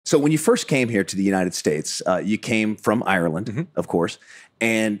So when you first came here to the United States, you came from Ireland, of course,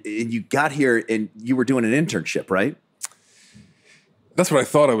 and you got here and you were doing an internship, right? That's what I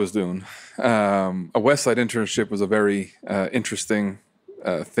thought I was doing. A Westside internship was a very interesting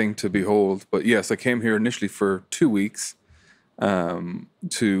thing to behold. But yes, I came here initially for 2 weeks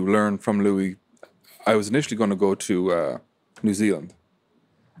to learn from Louie. I was initially going to go to New Zealand.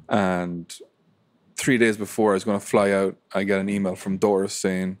 And 3 days before I was going to fly out, I got an email from Doris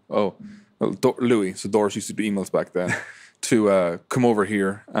saying, Louie, so Doris used to do emails back then, to come over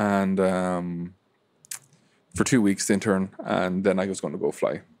here and for 2 weeks to intern, and then I was going to go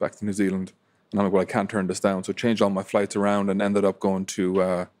fly back to New Zealand. And I'm like, well, I can't turn this down. So I changed all my flights around and ended up going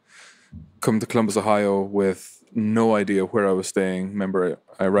to come to Columbus, Ohio with no idea where I was staying. Remember,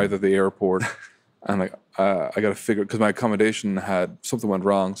 I arrived at the airport and I got to figure, because my accommodation had, something went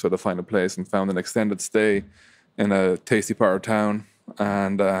wrong, so I had to find a place and found an extended stay in a tasty part of town,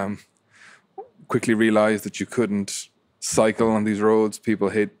 and quickly realized that you couldn't cycle on these roads. People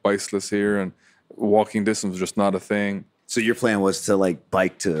hate bicyclists here, and walking distance was just not a thing. So your plan was to like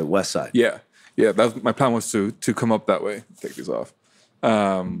bike to Westside? Yeah. That was, my plan was to come up that way, take these off.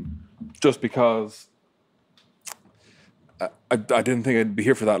 Just because I didn't think I'd be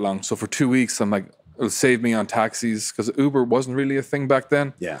here for that long. So for 2 weeks, I'm like, it'll save me on taxis, because Uber wasn't really a thing back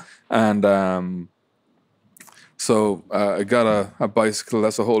then. Yeah. And so I got a bicycle.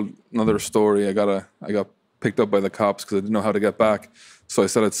 That's a whole another story. I got picked up by the cops because I didn't know how to get back. So I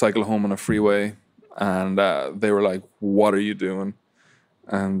said I'd cycle home on a freeway, and they were like, "What are you doing?"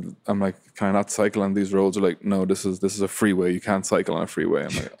 And I'm like, "Can I not cycle on these roads?" They're like, "No, this is a freeway. You can't cycle on a freeway."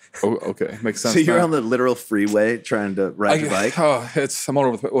 I'm like, "Oh, okay, makes sense." So you're now. on the literal freeway trying to ride your bike? I'm all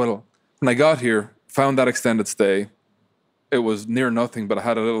over the place. Well, when I got here, found that extended stay. It was near nothing, but I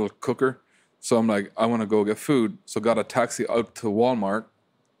had a little cooker. So I'm like, I want to go get food. So got a taxi out to Walmart,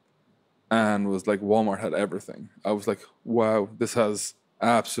 and was like, Walmart had everything. I was like, wow, this has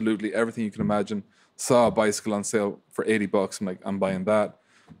absolutely everything you can imagine. Saw a bicycle on sale for $80. I'm like, I'm buying that.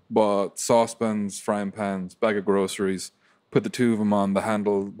 Bought saucepans, frying pans, bag of groceries, put the two of them on the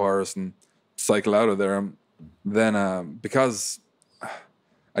handlebars and cycle out of there. Then because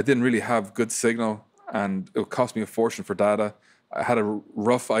I didn't really have good signal and it would cost me a fortune for data, I had a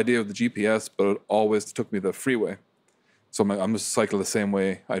rough idea of the GPS, but it always took me the freeway. So I'm like, I'm just cycle the same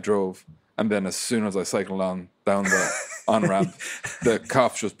way I drove. And then as soon as I cycled down the on-ramp, the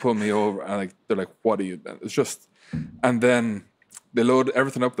cops just pulled me over, and they're like, what are you doing? It's just, and then they load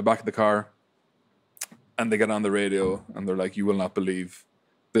everything up the back of the car, and they get on the radio, and they're like, you will not believe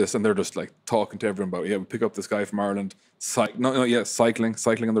this. And they're just like talking to everyone about, yeah, we pick up this guy from Ireland, cycling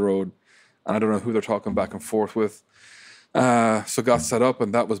on the road. And I don't know who they're talking back and forth with. So got set up,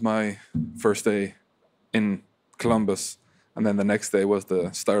 and that was my first day in Columbus. And then the next day was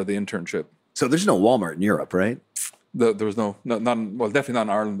the start of the internship. So there's no Walmart in Europe, right? There was well, definitely not in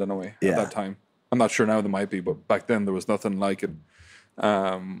Ireland anyway at that time. I'm not sure now there might be, but back then there was nothing like it.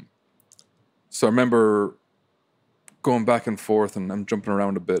 So I remember going back and forth, and I'm jumping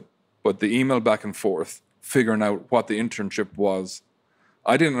around a bit, but the email back and forth, figuring out what the internship was.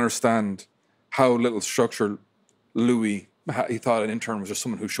 I didn't understand how little structure Louie, he thought an intern was just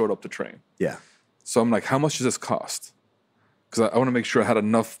someone who showed up to train. Yeah. So I'm like, how much does this cost? Because I want to make sure I had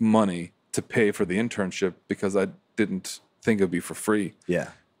enough money to pay for the internship, because I didn't think it would be for free. Yeah.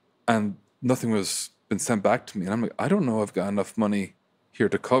 And nothing was been sent back to me. And I'm like, I don't know if I've got enough money here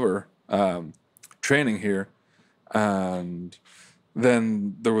to cover training here. And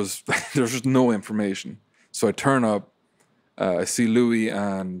then there's just no information. So I turn up, I see Louie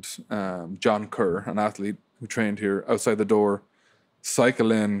and John Kerr, an athlete who trained here, outside the door,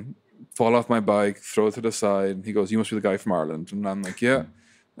 cycle in, fall off my bike, throw it to the side. And he goes, you must be the guy from Ireland. And I'm like, yeah.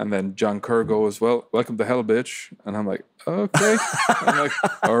 And then John Kerr goes, well, welcome to hell, bitch. And I'm like, okay. I'm like,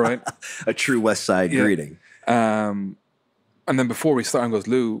 all right. A true Westside greeting. And then before we start, he goes,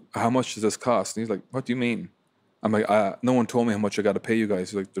 Lou, how much does this cost? And he's like, what do you mean? I'm like, no one told me how much I got to pay you guys.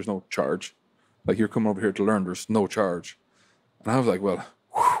 He's like, there's no charge. Like, you're coming over here to learn. There's no charge. And I was like, well,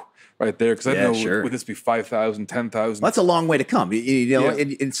 right there, because I didn't know, would this be 5,000, 10,000? That's a long way to come. You know,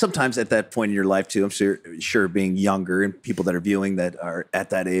 and sometimes at that point in your life too, I'm sure being younger, and people that are viewing that are at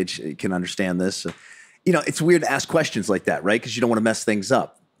that age can understand this. You know, it's weird to ask questions like that, right? Because you don't want to mess things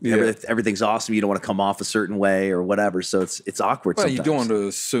up. Yeah. Everything's awesome. You don't want to come off a certain way or whatever. So it's awkward sometimes. You don't want to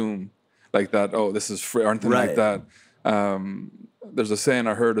assume like that, oh, this is free or anything like that. There's a saying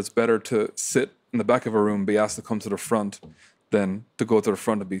I heard, it's better to sit in the back of a room, be asked to come to the front, than to go to the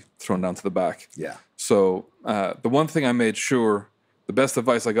front and be thrown down to the back. Yeah. So the one thing I made sure, the best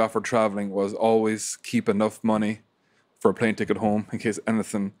advice I got for traveling was always keep enough money for a plane ticket home in case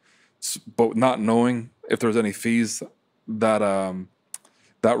anything, but not knowing if there was any fees, that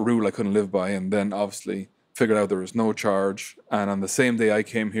that rule I couldn't live by. And then obviously figured out there was no charge. And on the same day I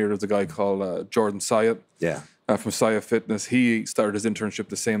came here, there's a guy called Jordan Syed. Yeah. From Saya Fitness. He started his internship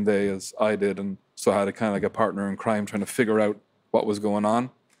the same day as I did, and so I had a kind of like a partner in crime trying to figure out what was going on.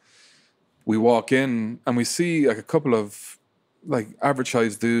 We walk in and we see like a couple of like average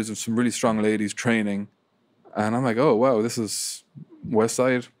sized dudes and some really strong ladies training, and I'm like, oh wow, this is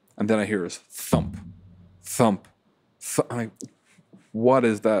Westside. And then I hear this thump, thump, thump. I'm like, what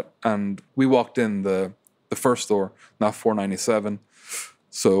is that? And we walked in the first door, not 497.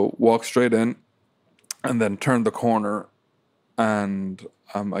 So walk straight in. And then turned the corner, and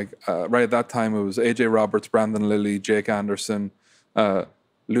right at that time it was AJ Roberts, Brandon Lilly, Jake Anderson,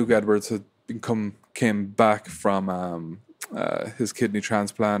 Luke Edwards had came back from his kidney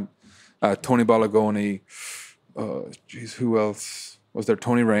transplant, Tony Bolagoni, who else was there?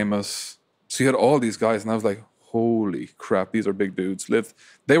 Tony Ramos. So you had all these guys, and I was like, holy crap, these are big dudes.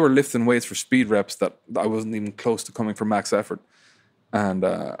 They were lifting weights for speed reps that I wasn't even close to coming for max effort, and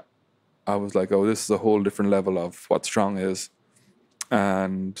I was like, oh, this is a whole different level of what strong is.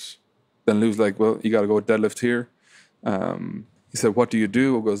 And then Lou's like, well, you got to go deadlift here. He said, what do you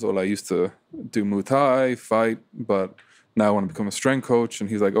do? I goes, well, I used to do Muay Thai, fight, but now I want to become a strength coach. And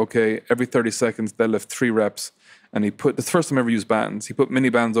he's like, okay, every 30 seconds, deadlift 3 reps. And it's the first time I ever used bands. He put mini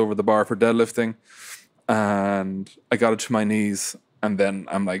bands over the bar for deadlifting. And I got it to my knees. And then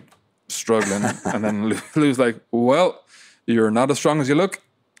I'm like struggling. And then Lou's like, well, you're not as strong as you look.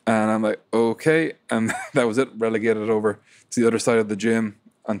 And I'm like, okay. And that was it, relegated over to the other side of the gym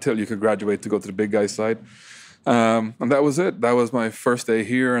until you could graduate to go to the big guy side. And that was it. That was my first day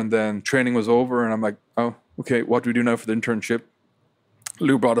here. And then training was over. And I'm like, oh, okay, what do we do now for the internship?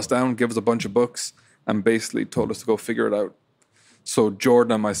 Lou brought us down, gave us a bunch of books, and basically told us to go figure it out. So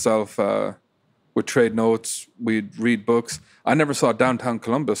Jordan and myself would trade notes. We'd read books. I never saw downtown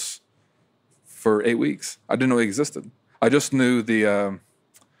Columbus for 8 weeks. I didn't know it existed. I just knew the...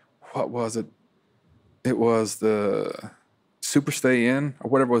 what was it? It was the Superstay Inn or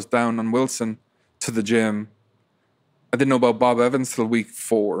whatever was down on Wilson to the gym. I didn't know about Bob Evans till week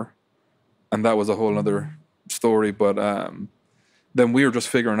 4. And that was a whole other story. But then we were just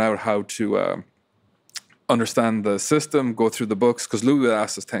figuring out how to understand the system, go through the books. Because Louie would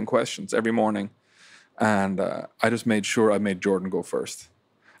ask us 10 questions every morning. And I just made sure I made Jordan go first.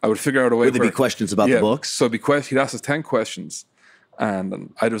 I would figure out a way. Would there be questions about the books? So he'd ask us 10 questions.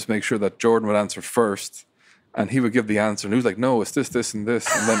 And I just make sure that Jordan would answer first, and he would give the answer. And he was like, "No, it's this, this, and this."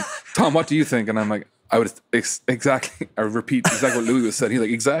 And then, Tom, what do you think? And I'm like, I would exactly. I would repeat exactly what Louie was saying. He's like,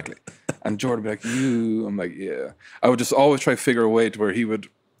 exactly. And Jordan would be like, "You." I'm like, "Yeah." I would just always try to figure a way to where he would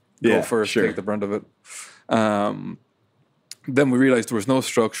go first, take the brunt of it. Then we realized there was no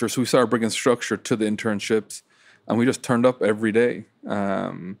structure, so we started bringing structure to the internships, and we just turned up every day.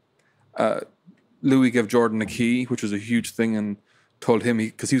 Louie gave Jordan a key, which was a huge thing, and told him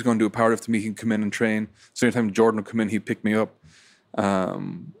because he was going to do a powerlift to me, he can come in and train. So anytime Jordan would come in, he'd pick me up.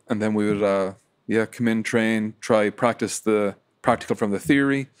 And then we would, come in, train, practice the practical from the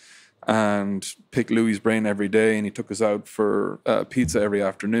theory, and pick Louie's brain every day. And he took us out for pizza every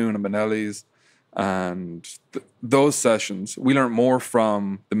afternoon at Benelli's. And those sessions, we learned more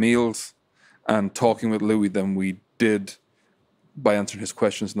from the meals and talking with Louie than we did by answering his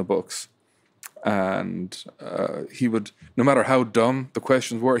questions in the books. And he would, no matter how dumb the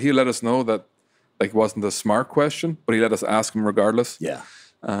questions were, he let us know that like it wasn't a smart question, but he let us ask him regardless. Yeah.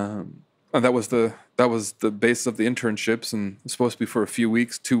 And that was the basis of the internships, and it was supposed to be for a few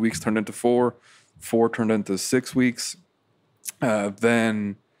weeks. 2 weeks turned into 4, 4 turned into 6 weeks.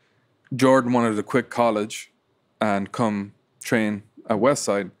 Then Jordan wanted to quit college and come train at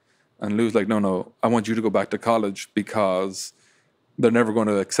Westside, and Lou's like, no, I want you to go back to college because they're never going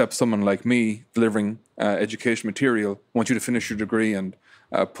to accept someone like me delivering education material. I want you to finish your degree and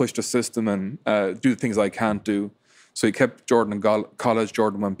push the system and do the things I can't do. So he kept Jordan in college.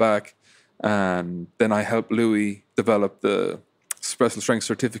 Jordan went back. And then I helped Louie develop the special strength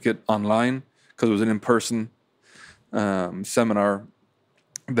certificate online because it was an in-person seminar.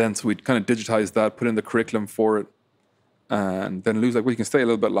 Then so we kind of digitized that, put in the curriculum for it. And then Lou's like, well, you can stay a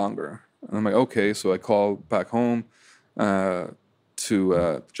little bit longer. And I'm like, okay. So I called back home to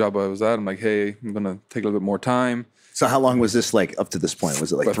the job I was at. I'm like, hey, I'm going to take a little bit more time. So how long was this like up to this point?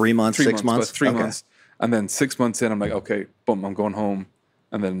 Was it like about 3 months, 6 months? About 3 months. And then 6 months in, I'm like, okay, boom, I'm going home.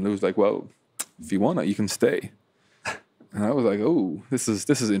 And then Lou's like, well, if you want it, you can stay. And I was like, oh, this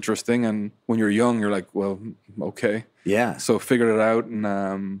is interesting. And when you're young, you're like, well, okay. Yeah. So figured it out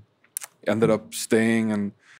and ended up staying. And